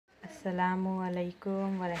Assalamu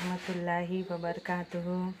alaikum wa rahmatullahi wa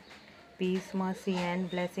barakatuhu. Peace, mercy and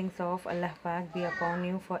blessings of Allah Pak be upon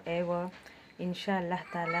you forever. Inshallah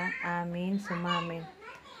Ta'ala. Ameen Summa Ameen.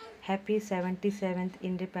 Happy 77th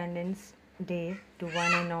Independence Day to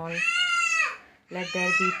one and all. Let there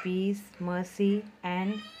be peace, mercy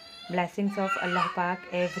and blessings of Allah Pak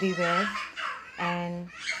everywhere. And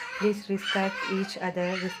please respect each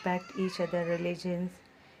other, respect each other religions.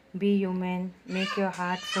 Be human, make your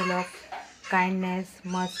heart full of kindness,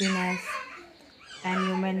 merciness and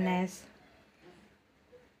humanness.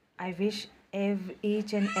 I wish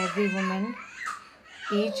each and every woman,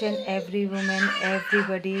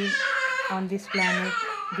 everybody on this planet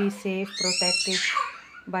be safe, protected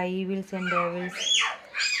by evils and devils.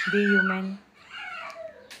 Be human,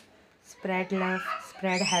 spread love,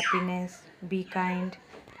 spread happiness, be kind.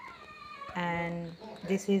 And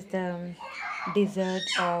this is the dessert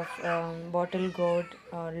of bottle gourd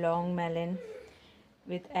long melon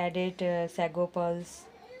with added sago pulse.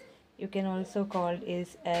 You can also call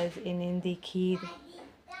it as in Hindi kheer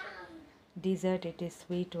dessert. It is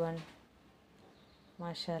sweet one,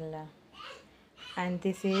 mashallah. And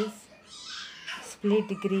this is split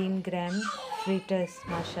green gram fritters,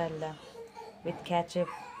 mashallah, with ketchup,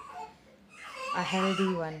 a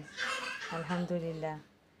healthy one, alhamdulillah.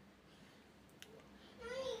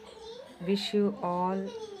 Wish you all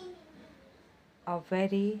a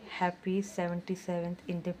very happy 77th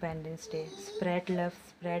Independence Day. Spread love,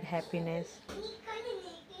 spread happiness,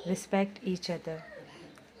 respect each other.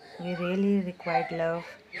 We really require love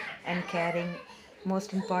and caring.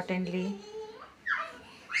 Most importantly,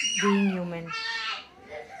 being human.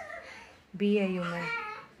 Be a human.